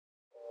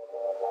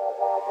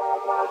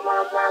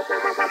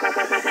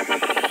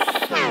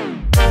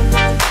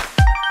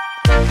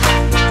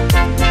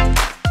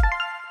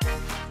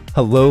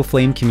Hello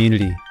Flame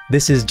community,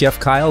 this is Jeff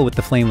Kyle with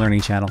the Flame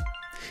Learning Channel.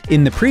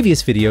 In the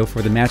previous video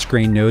for the match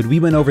grain node, we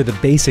went over the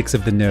basics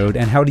of the node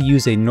and how to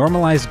use a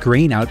normalized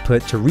grain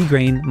output to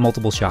regrain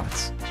multiple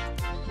shots.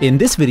 In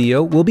this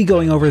video, we'll be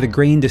going over the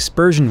grain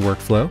dispersion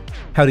workflow,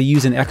 how to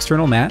use an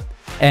external mat,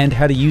 and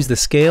how to use the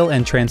scale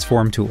and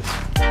transform tools.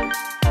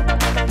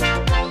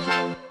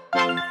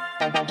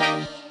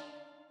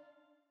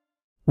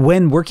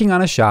 When working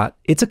on a shot,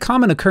 it's a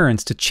common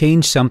occurrence to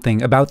change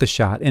something about the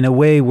shot in a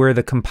way where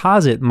the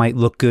composite might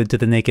look good to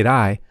the naked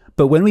eye,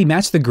 but when we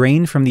match the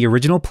grain from the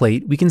original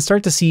plate, we can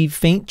start to see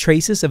faint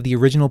traces of the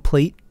original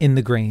plate in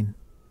the grain.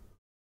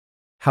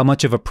 How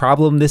much of a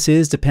problem this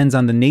is depends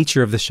on the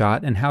nature of the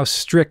shot and how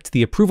strict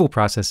the approval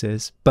process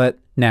is, but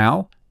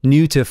now,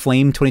 new to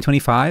Flame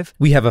 2025,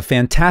 we have a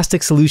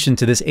fantastic solution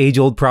to this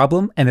age-old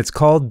problem, and it's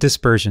called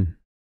dispersion.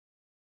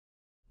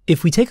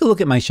 If we take a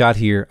look at my shot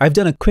here, I've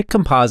done a quick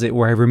composite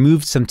where I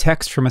removed some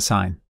text from a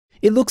sign.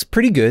 It looks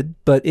pretty good,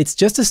 but it's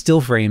just a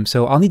still frame,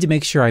 so I'll need to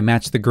make sure I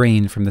match the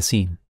grain from the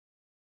scene.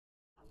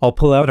 I'll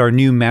pull out our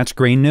new match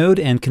grain node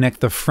and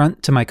connect the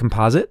front to my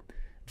composite,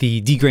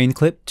 the degrain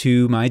clip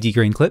to my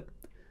degrain clip,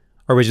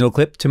 original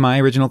clip to my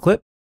original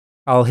clip.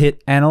 I'll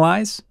hit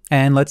Analyze,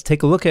 and let's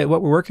take a look at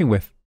what we're working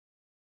with.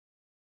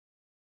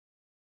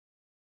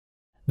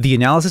 The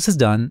analysis is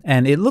done,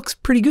 and it looks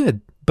pretty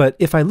good. But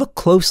if I look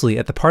closely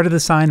at the part of the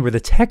sign where the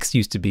text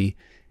used to be,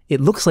 it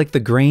looks like the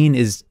grain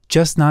is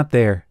just not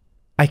there.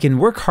 I can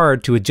work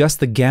hard to adjust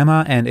the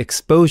gamma and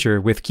exposure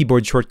with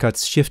keyboard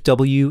shortcuts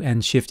Shift-W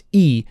and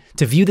Shift-E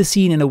to view the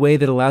scene in a way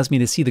that allows me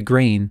to see the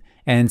grain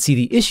and see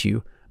the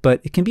issue,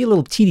 but it can be a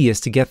little tedious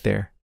to get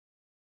there.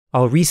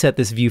 I'll reset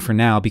this view for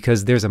now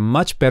because there's a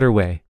much better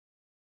way.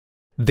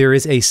 There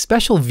is a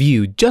special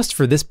view just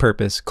for this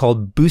purpose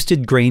called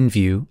Boosted Grain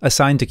View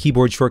assigned to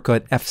keyboard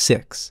shortcut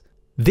F6.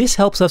 This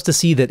helps us to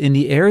see that in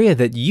the area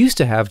that used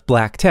to have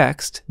black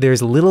text,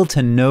 there's little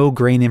to no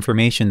grain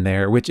information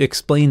there, which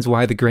explains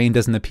why the grain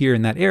doesn't appear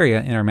in that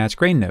area in our match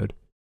grain node.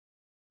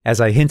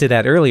 As I hinted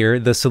at earlier,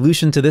 the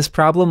solution to this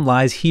problem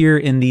lies here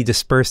in the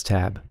Disperse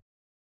tab.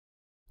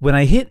 When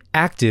I hit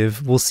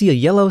Active, we'll see a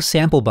yellow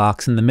sample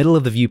box in the middle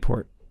of the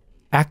viewport.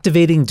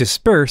 Activating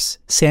Disperse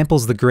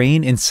samples the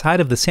grain inside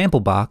of the sample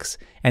box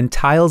and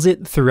tiles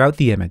it throughout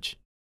the image.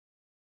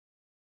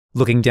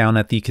 Looking down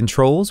at the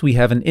controls, we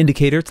have an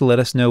indicator to let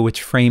us know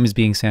which frame is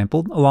being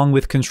sampled, along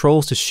with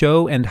controls to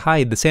show and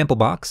hide the sample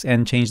box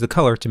and change the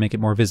color to make it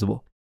more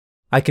visible.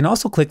 I can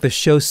also click the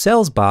Show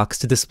Cells box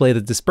to display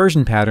the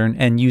dispersion pattern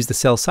and use the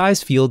cell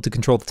size field to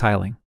control the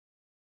tiling.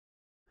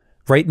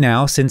 Right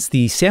now, since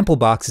the sample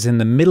box is in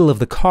the middle of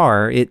the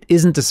car, it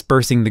isn't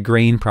dispersing the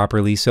grain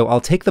properly, so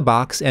I'll take the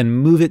box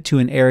and move it to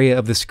an area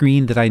of the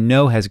screen that I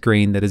know has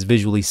grain that is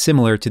visually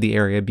similar to the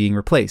area being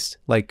replaced,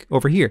 like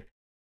over here.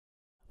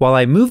 While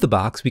I move the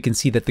box, we can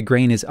see that the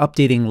grain is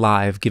updating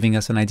live, giving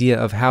us an idea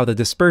of how the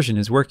dispersion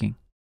is working.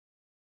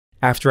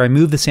 After I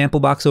move the sample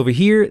box over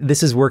here,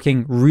 this is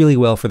working really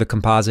well for the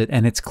composite,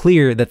 and it's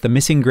clear that the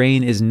missing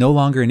grain is no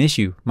longer an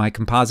issue. My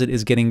composite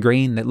is getting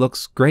grain that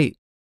looks great.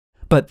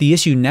 But the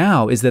issue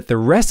now is that the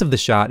rest of the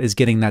shot is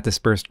getting that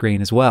dispersed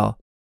grain as well.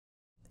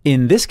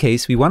 In this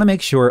case, we want to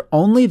make sure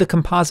only the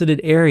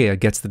composited area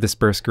gets the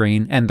dispersed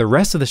grain, and the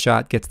rest of the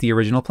shot gets the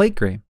original plate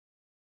grain.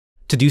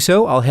 To do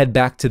so, I'll head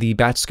back to the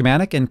batch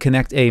schematic and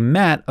connect a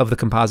mat of the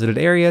composited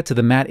area to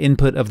the mat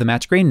input of the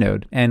match grain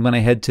node. And when I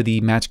head to the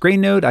match grain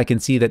node, I can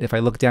see that if I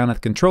look down at the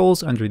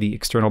controls under the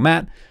external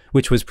mat,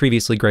 which was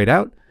previously grayed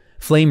out,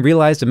 Flame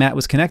realized a mat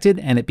was connected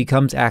and it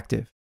becomes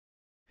active.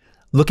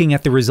 Looking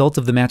at the result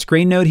of the match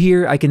grain node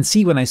here, I can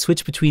see when I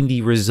switch between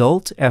the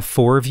result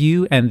F4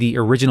 view and the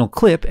original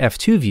clip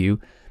F2 view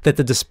that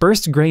the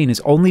dispersed grain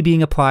is only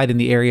being applied in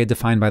the area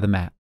defined by the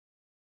mat.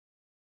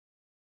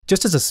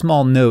 Just as a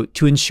small note,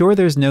 to ensure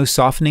there's no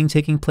softening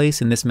taking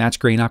place in this match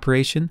grain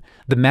operation,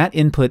 the mat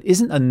input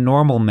isn't a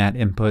normal mat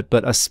input,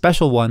 but a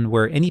special one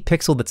where any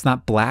pixel that's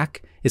not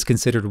black is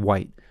considered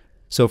white.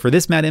 So for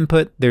this mat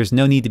input, there's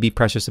no need to be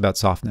precious about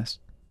softness.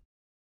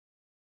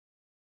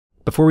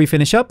 Before we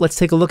finish up, let's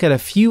take a look at a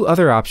few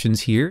other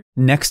options here.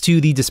 Next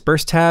to the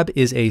Disperse tab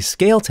is a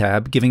Scale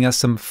tab, giving us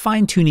some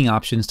fine-tuning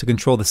options to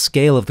control the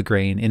scale of the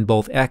grain in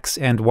both X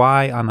and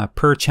Y on a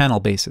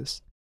per-channel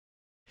basis.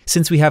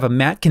 Since we have a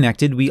mat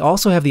connected, we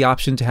also have the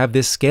option to have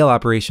this scale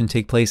operation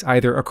take place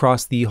either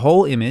across the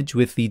whole image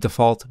with the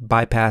default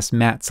bypass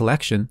mat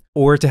selection,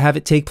 or to have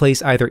it take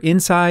place either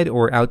inside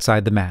or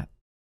outside the mat.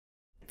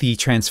 The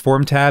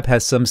Transform tab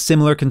has some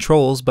similar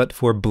controls, but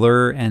for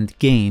blur and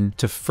gain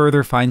to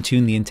further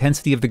fine-tune the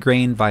intensity of the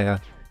grain via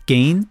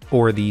gain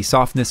or the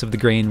softness of the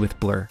grain with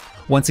blur.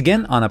 Once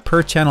again, on a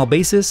per-channel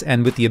basis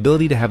and with the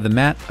ability to have the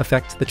mat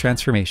affect the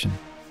transformation.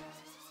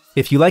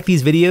 If you like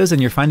these videos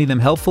and you're finding them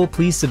helpful,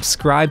 please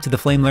subscribe to the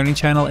Flame Learning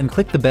Channel and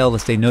click the bell to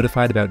stay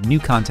notified about new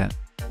content.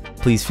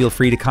 Please feel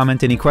free to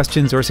comment any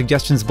questions or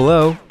suggestions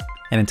below,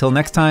 and until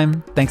next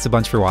time, thanks a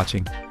bunch for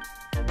watching.